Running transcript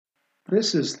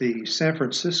This is the San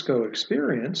Francisco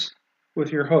Experience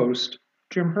with your host,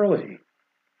 Jim Herlihy.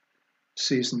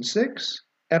 Season 6,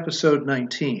 Episode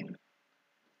 19,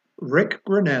 Rick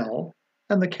Grenell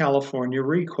and the California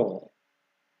Recall.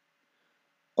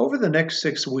 Over the next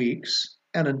 6 weeks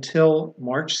and until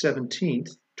March 17,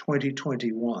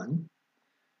 2021,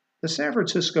 the San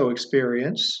Francisco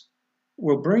Experience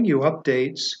will bring you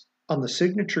updates on the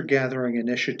signature gathering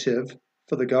initiative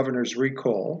for the governor's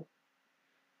recall,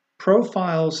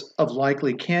 profiles of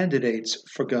likely candidates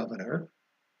for governor,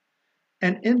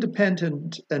 and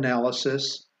independent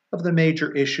analysis of the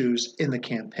major issues in the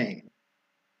campaign.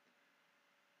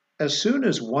 As soon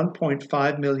as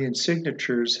 1.5 million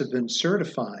signatures have been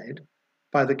certified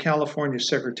by the California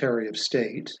Secretary of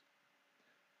State,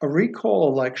 a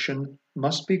recall election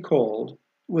must be called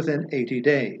within 80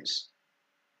 days.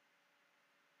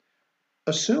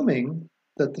 Assuming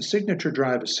that the signature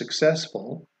drive is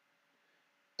successful,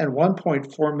 and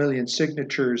 1.4 million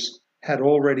signatures had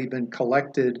already been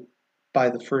collected by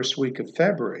the first week of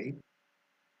February,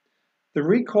 the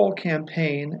recall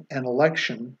campaign and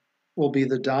election will be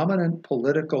the dominant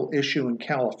political issue in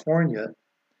California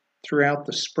throughout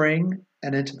the spring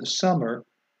and into the summer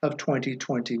of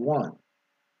 2021.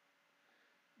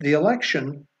 The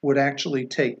election would actually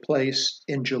take place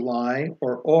in July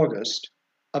or August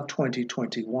of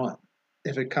 2021,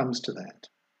 if it comes to that.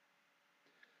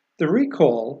 The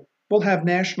recall will have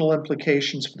national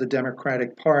implications for the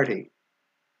Democratic Party,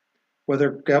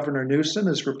 whether Governor Newsom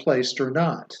is replaced or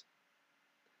not.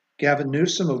 Gavin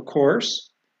Newsom, of course,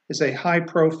 is a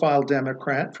high-profile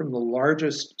Democrat from the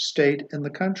largest state in the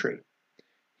country.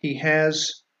 He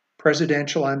has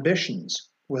presidential ambitions,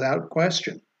 without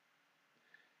question.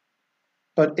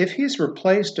 But if he's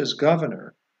replaced as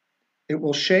governor, it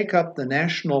will shake up the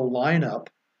national lineup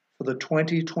for the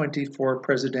 2024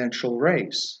 presidential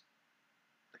race.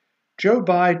 Joe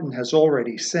Biden has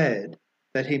already said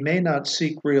that he may not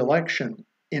seek re-election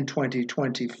in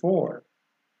 2024.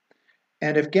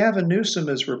 And if Gavin Newsom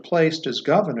is replaced as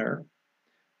governor,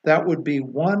 that would be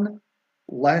one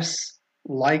less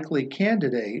likely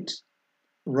candidate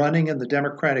running in the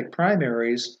Democratic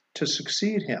primaries to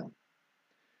succeed him.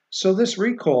 So this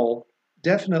recall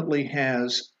definitely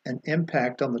has an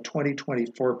impact on the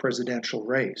 2024 presidential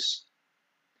race.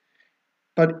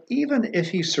 But even if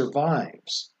he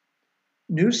survives,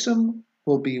 Newsom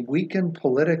will be weakened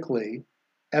politically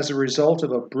as a result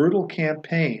of a brutal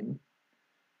campaign,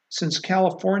 since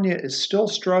California is still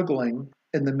struggling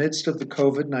in the midst of the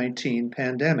COVID-19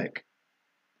 pandemic.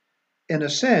 In a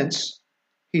sense,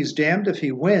 he's damned if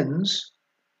he wins,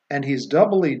 and he's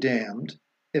doubly damned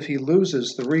if he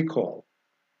loses the recall.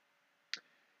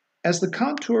 As the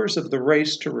contours of the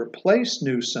race to replace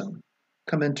Newsom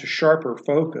come into sharper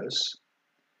focus,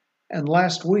 and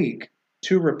last week,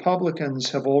 2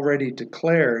 Republicans have already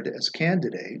declared as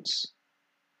candidates,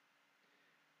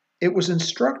 it was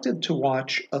instructive to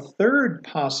watch a third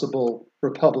possible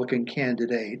Republican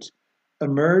candidate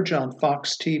emerge on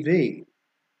Fox TV.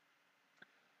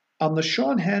 On the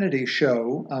Sean Hannity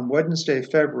show on Wednesday,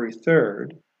 February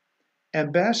 3rd,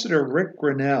 Ambassador Rick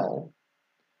Grenell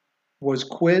was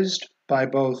quizzed by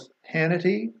both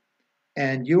Hannity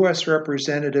and U.S.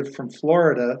 Representative from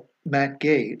Florida, Matt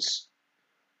Gaetz,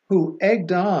 who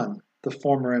egged on the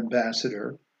former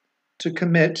ambassador to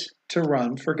commit to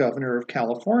run for governor of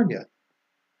California.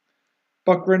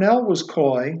 But Grenell was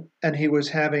coy, and he would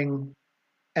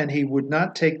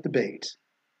not take the bait.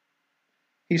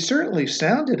 He certainly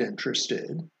sounded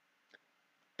interested,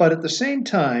 but at the same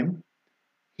time,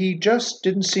 he just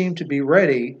didn't seem to be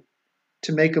ready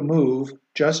to make a move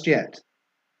just yet.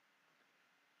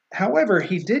 However,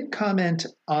 he did comment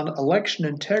on election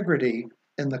integrity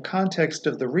in the context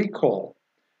of the recall,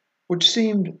 which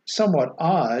seemed somewhat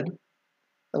odd,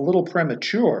 a little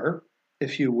premature,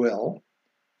 if you will,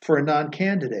 for a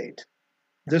non-candidate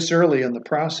this early in the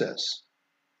process.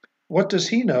 What does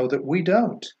he know that we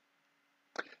don't?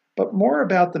 But more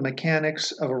about the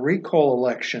mechanics of a recall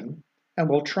election, and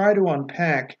we'll try to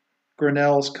unpack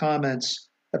Grenell's comments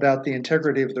about the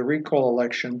integrity of the recall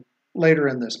election later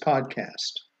in this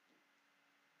podcast.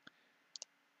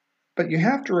 But you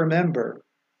have to remember,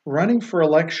 running for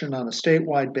election on a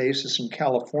statewide basis in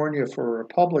California for a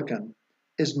Republican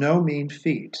is no mean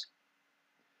feat.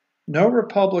 No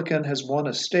Republican has won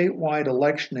a statewide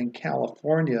election in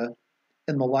California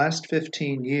in the last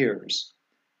 15 years,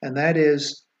 and that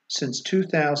is since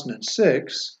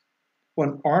 2006,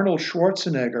 when Arnold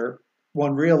Schwarzenegger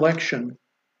won re-election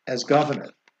as governor.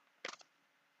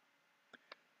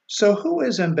 So who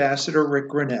is Ambassador Rick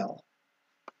Grenell?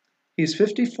 He's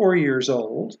 54 years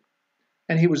old,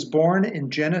 and he was born in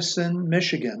Jenison,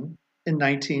 Michigan in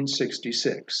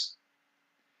 1966.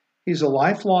 He's a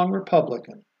lifelong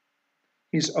Republican.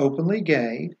 He's openly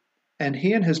gay, and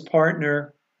he and his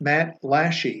partner, Matt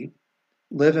Lashy,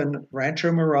 live in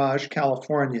Rancho Mirage,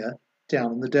 California,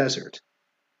 down in the desert.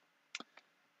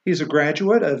 He's a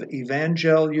graduate of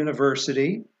Evangel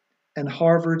University and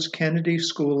Harvard's Kennedy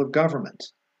School of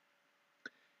Government.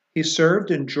 He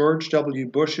served in George W.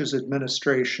 Bush's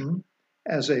administration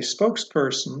as a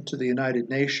spokesperson to the United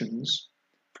Nations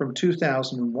from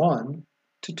 2001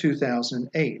 to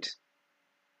 2008.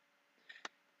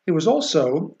 He was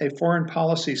also a foreign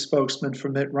policy spokesman for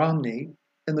Mitt Romney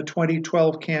in the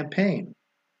 2012 campaign,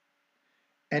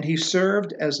 and he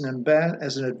served as an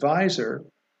advisor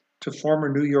to former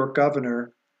New York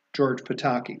Governor George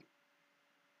Pataki.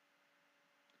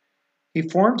 He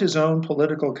formed his own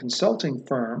political consulting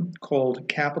firm called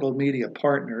Capital Media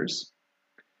Partners,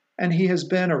 and he has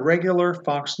been a regular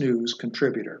Fox News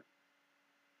contributor.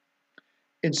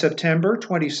 In September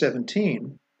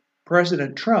 2017,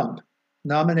 President Trump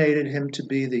nominated him to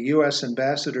be the U.S.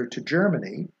 ambassador to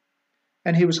Germany,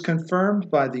 and he was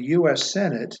confirmed by the U.S.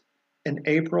 Senate in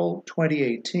April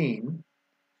 2018,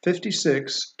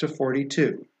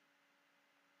 56-42.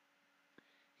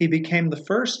 He became the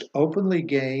first openly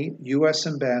gay U.S.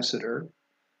 ambassador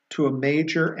to a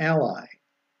major ally,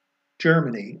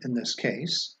 Germany in this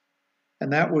case,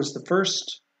 and that was the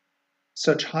first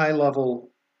such high-level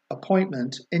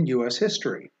appointment in U.S.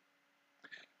 history.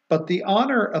 But the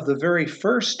honor of the very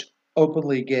first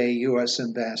openly gay U.S.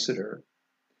 ambassador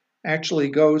actually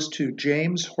goes to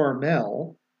James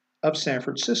Hormel of San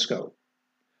Francisco,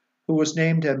 who was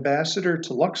named ambassador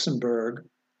to Luxembourg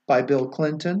by Bill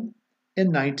Clinton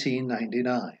in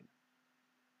 1999.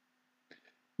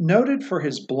 Noted for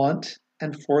his blunt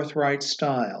and forthright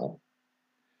style,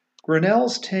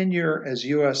 Grenell's tenure as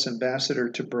U.S. ambassador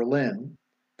to Berlin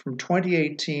from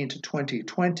 2018 to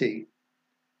 2020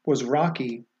 was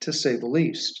rocky, to say the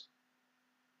least.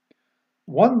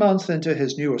 1 month into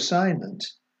his new assignment,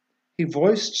 he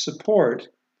voiced support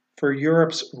for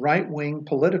Europe's right-wing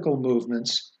political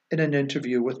movements in an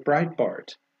interview with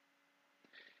Breitbart.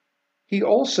 He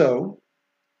also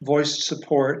voiced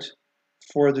support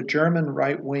for the German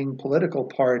right-wing political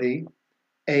party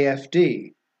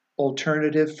AfD,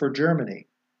 Alternative for Germany.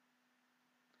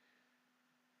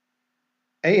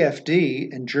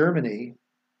 AfD in Germany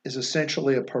is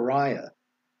essentially a pariah,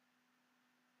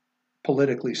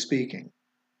 politically speaking.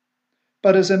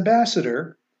 But as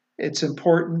ambassador, it's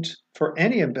important for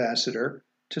any ambassador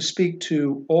to speak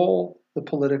to all the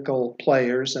political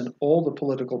players and all the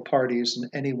political parties in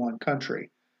any one country.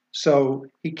 So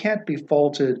he can't be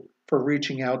faulted for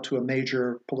reaching out to a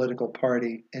major political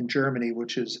party in Germany,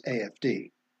 which is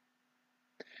AfD.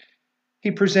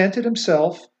 He presented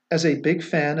himself as a big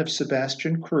fan of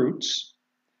Sebastian Kurz,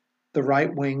 the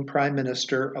right-wing Prime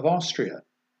Minister of Austria.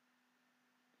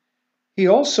 He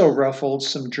also ruffled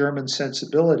some German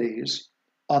sensibilities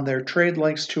on their trade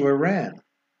links to Iran,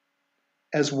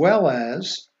 as well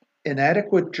as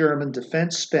inadequate German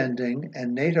defense spending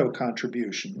and NATO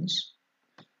contributions,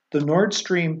 the Nord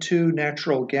Stream 2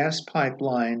 natural gas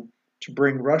pipeline to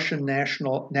bring Russian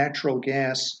natural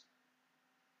gas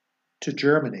to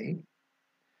Germany,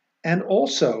 and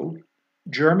also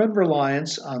German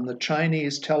reliance on the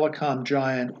Chinese telecom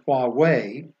giant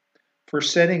Huawei for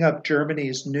setting up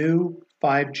Germany's new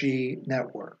 5G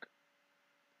network.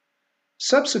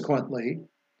 Subsequently,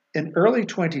 in early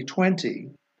 2020,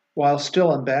 while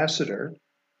still ambassador,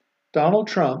 Donald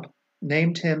Trump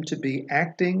named him to be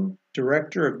acting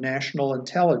Director of National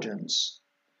Intelligence,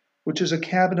 which is a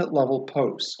cabinet-level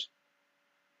post.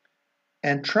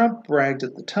 And Trump bragged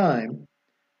at the time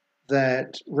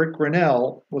that Rick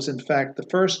Grenell was in fact the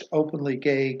first openly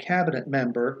gay cabinet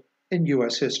member in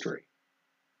U.S. history.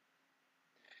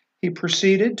 He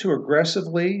proceeded to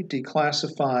aggressively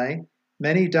declassify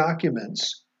many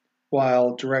documents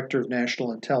while Director of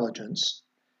National Intelligence,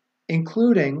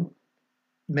 including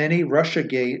many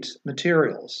Russiagate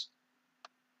materials.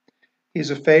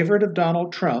 He's a favorite of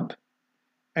Donald Trump,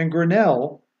 and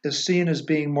Grenell is seen as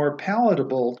being more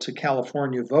palatable to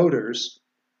California voters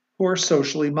who are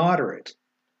socially moderate.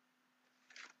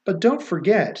 But don't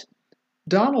forget,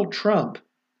 Donald Trump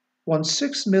won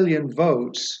 6 million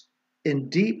votes in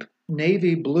deep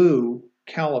navy blue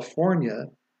California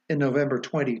in November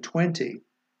 2020.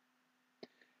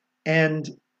 And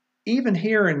even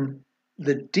here in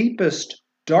the deepest,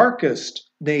 darkest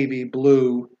navy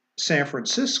blue San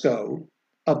Francisco,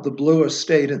 of the bluest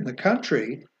state in the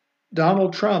country,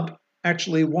 Donald Trump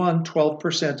actually won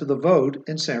 12% of the vote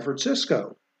in San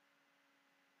Francisco.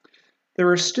 There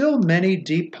are still many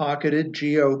deep-pocketed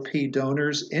GOP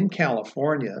donors in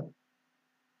California,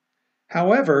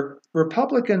 However,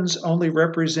 Republicans only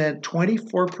represent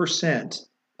 24%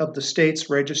 of the state's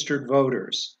registered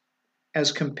voters,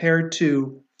 as compared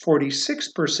to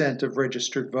 46% of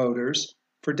registered voters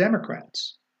for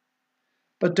Democrats.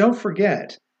 But don't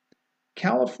forget,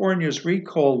 California's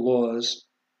recall laws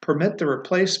permit the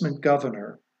replacement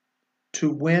governor to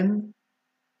win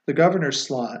the governor's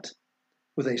slot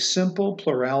with a simple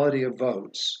plurality of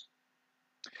votes.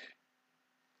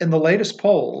 In the latest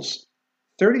polls,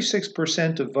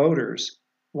 36% of voters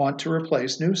want to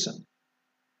replace Newsom.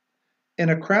 In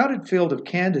a crowded field of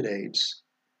candidates,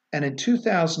 and in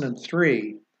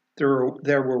 2003,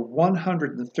 there were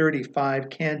 135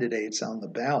 candidates on the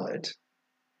ballot,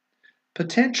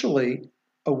 potentially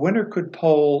a winner could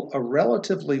poll a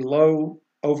relatively low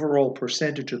overall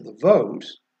percentage of the vote,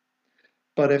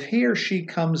 but if he or she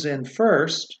comes in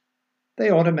first, they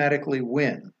automatically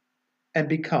win and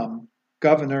become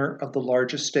governor of the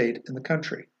largest state in the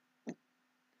country.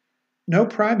 No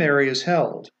primary is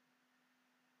held.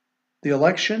 The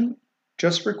election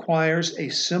just requires a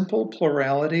simple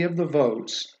plurality of the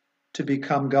votes to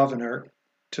become governor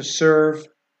to serve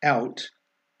out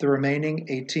the remaining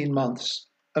 18 months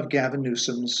of Gavin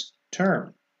Newsom's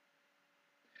term.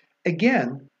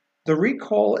 Again, the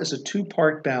recall is a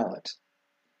two-part ballot.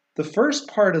 The first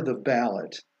part of the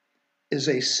ballot is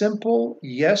a simple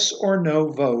yes or no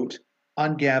vote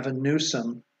on Gavin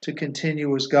Newsom to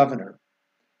continue as governor.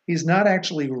 He's not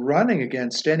actually running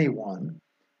against anyone.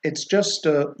 It's just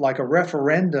like a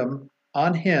referendum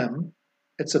on him.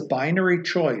 It's a binary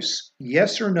choice,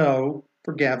 yes or no,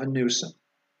 for Gavin Newsom.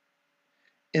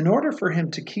 In order for him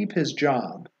to keep his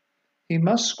job, he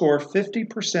must score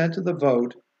 50% of the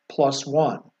vote plus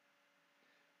one.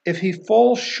 If he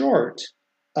falls short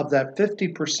of that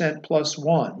 50% plus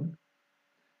one,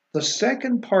 the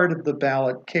second part of the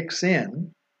ballot kicks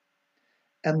in,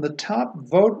 and the top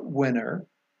vote winner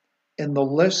in the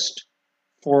list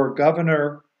for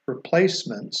governor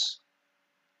replacements,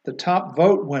 the top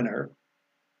vote winner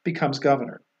becomes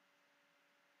governor.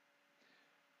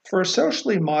 For a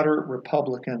socially moderate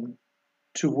Republican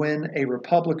to win a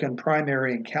Republican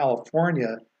primary in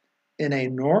California in a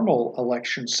normal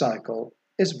election cycle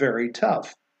is very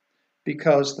tough,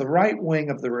 because the right wing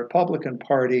of the Republican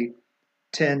Party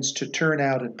tends to turn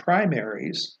out in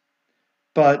primaries,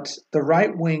 but the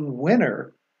right-wing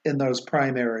winner in those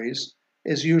primaries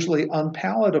is usually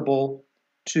unpalatable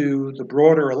to the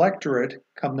broader electorate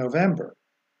come November.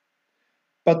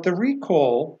 But the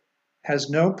recall has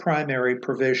no primary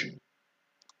provision.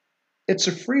 It's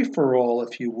a free-for-all,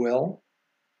 if you will.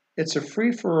 It's a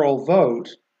free-for-all vote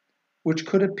which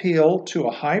could appeal to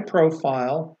a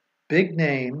high-profile,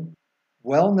 big-name,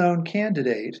 well-known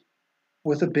candidate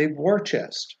with a big war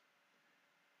chest.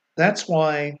 That's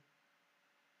why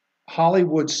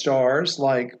Hollywood stars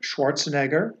like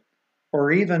Schwarzenegger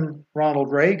or even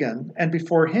Ronald Reagan, and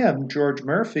before him, George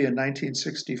Murphy in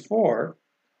 1964,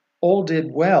 all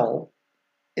did well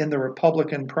in the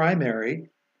Republican primary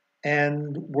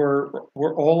and were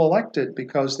all elected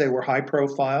because they were high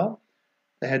profile,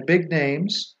 they had big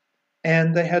names,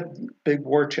 and they had big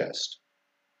war chest.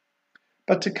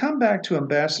 But to come back to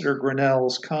Ambassador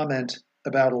Grenell's comment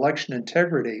about election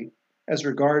integrity as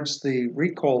regards the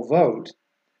recall vote,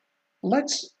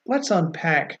 let's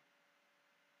unpack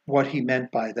what he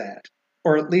meant by that,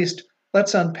 or at least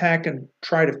let's unpack and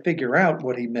try to figure out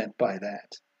what he meant by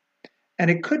that. And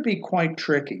it could be quite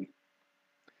tricky.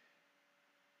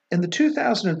 In the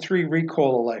 2003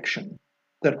 recall election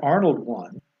that Arnold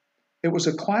won, it was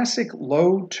a classic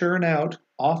low turnout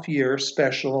off-year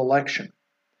special election.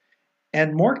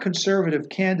 And more conservative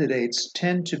candidates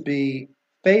tend to be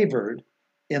favored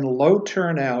in low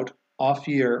turnout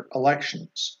off-year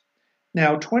elections.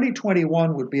 Now,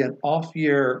 2021 would be an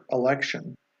off-year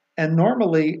election, and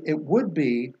normally it would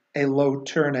be a low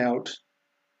turnout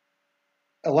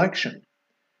election.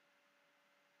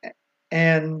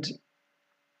 And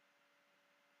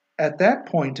at that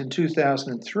point in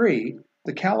 2003,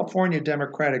 the California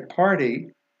Democratic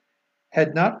Party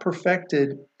had not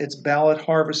perfected its ballot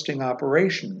harvesting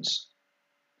operations.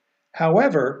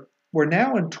 However, we're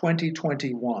now in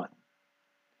 2021.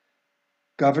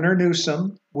 Governor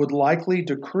Newsom would likely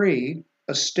decree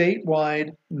a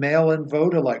statewide mail-in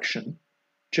vote election,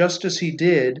 just as he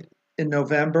did in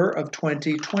November of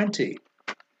 2020.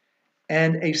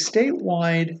 And a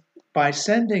statewide, by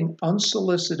sending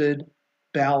unsolicited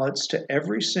ballots to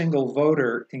every single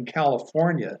voter in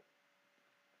California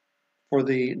for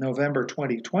the November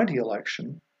 2020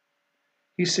 election,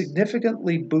 he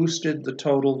significantly boosted the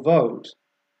total vote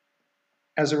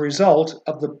as a result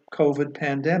of the COVID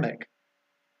pandemic.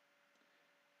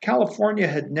 California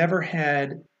had never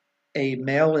had a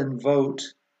mail-in vote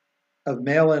of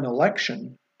mail-in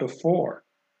election before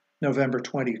November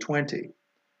 2020.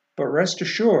 But rest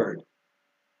assured,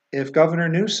 if Governor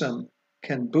Newsom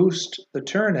can boost the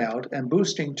turnout, and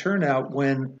boosting turnout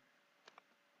when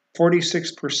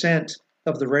 46%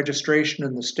 of the registration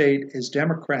in the state is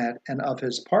Democrat and of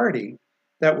his party,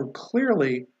 that would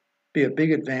clearly be a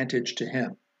big advantage to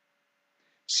him.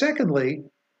 Secondly,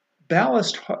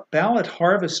 ballot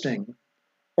harvesting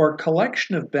or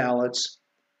collection of ballots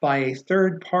by a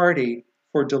third party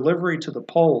for delivery to the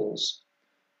polls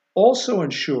also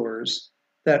ensures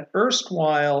that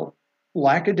erstwhile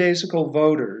lackadaisical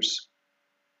voters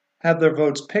have their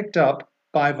votes picked up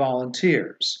by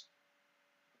volunteers.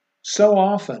 So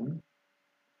often,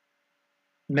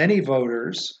 many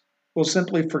voters will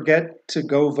simply forget to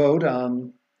go vote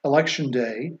on election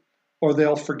day, or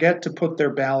they'll forget to put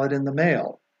their ballot in the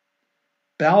mail.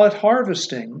 Ballot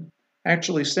harvesting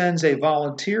actually sends a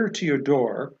volunteer to your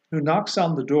door who knocks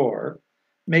on the door,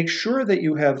 makes sure that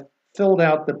you have filled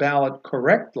out the ballot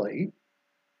correctly,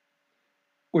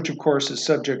 which of course is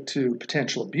subject to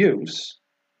potential abuse,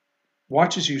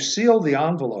 watches you seal the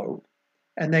envelope,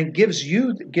 and then gives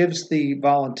the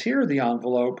volunteer the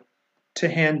envelope to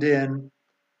hand in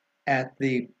at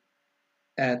the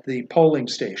polling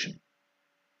station.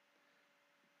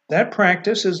 That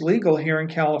practice is legal here in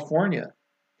California.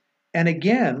 And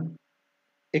again,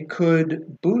 it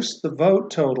could boost the vote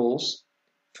totals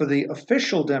for the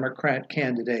official Democrat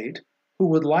candidate, who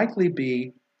would likely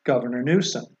be Governor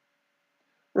Newsom.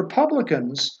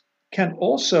 Republicans can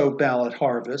also ballot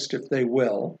harvest if they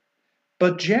will,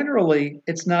 but generally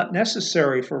it's not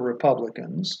necessary for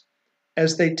Republicans,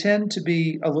 as they tend to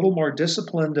be a little more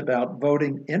disciplined about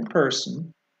voting in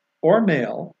person or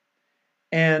mail,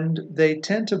 and they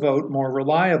tend to vote more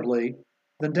reliably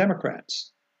than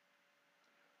Democrats.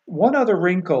 One other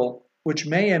wrinkle which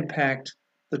may impact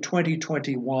the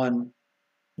 2021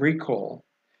 recall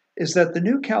is that the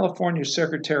new California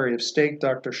Secretary of State,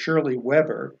 Dr. Shirley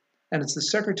Weber, and it's the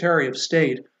Secretary of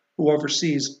State who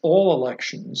oversees all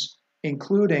elections,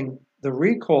 including the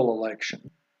recall election.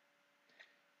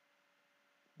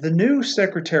 The new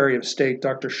Secretary of State,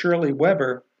 Dr. Shirley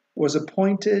Weber, was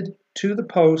appointed to the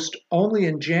post only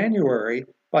in January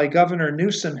by Governor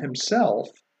Newsom himself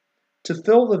to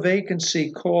fill the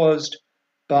vacancy caused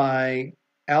by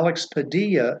Alex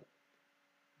Padilla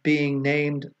being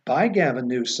named by Gavin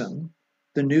Newsom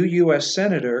the new U.S.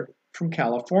 Senator from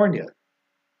California.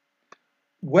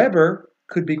 Weber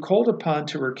could be called upon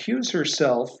to recuse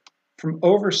herself from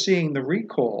overseeing the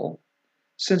recall,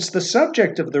 since the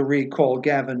subject of the recall,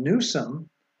 Gavin Newsom,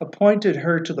 appointed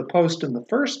her to the post in the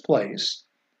first place,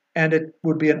 and it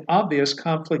would be an obvious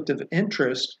conflict of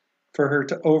interest for her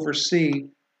to oversee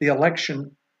the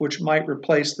election which might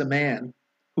replace the man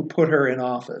who put her in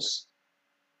office.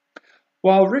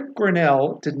 While Rick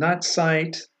Grenell did not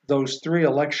cite those three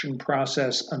election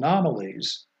process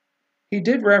anomalies, he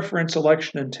did reference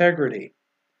election integrity,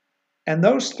 and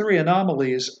those three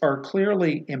anomalies are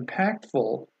clearly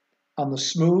impactful on the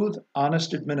smooth,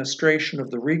 honest administration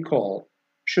of the recall,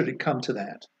 should it come to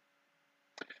that.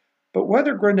 But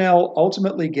whether Grenell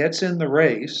ultimately gets in the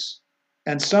race,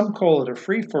 and some call it a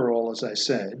free-for-all, as I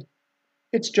said,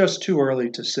 it's just too early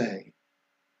to say.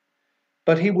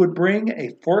 But he would bring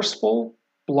a forceful,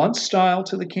 blunt style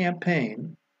to the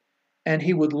campaign, and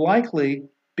he would likely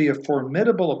be a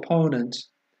formidable opponent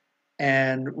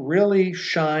and really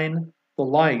shine the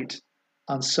light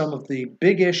on some of the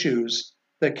big issues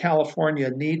that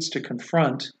California needs to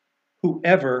confront,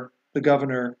 whoever the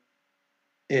governor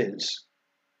is.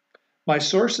 My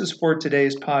sources for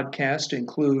today's podcast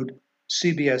include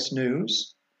CBS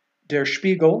News, Der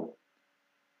Spiegel,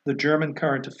 the German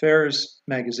current affairs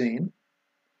magazine,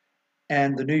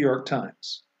 and the New York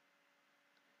Times.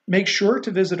 Make sure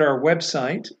to visit our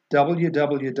website,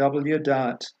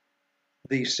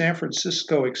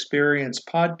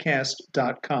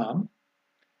 www.thesanfranciscoexperiencepodcast.com,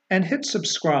 and hit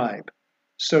subscribe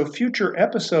so future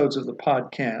episodes of the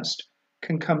podcast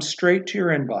can come straight to your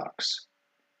inbox.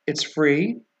 It's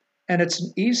free, and it's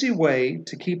an easy way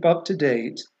to keep up to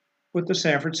date with the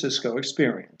San Francisco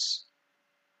experience.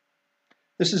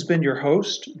 This has been your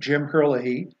host, Jim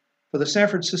Herlihy, for the San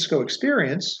Francisco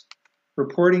Experience,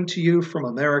 reporting to you from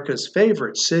America's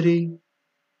favorite city,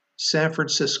 San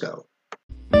Francisco.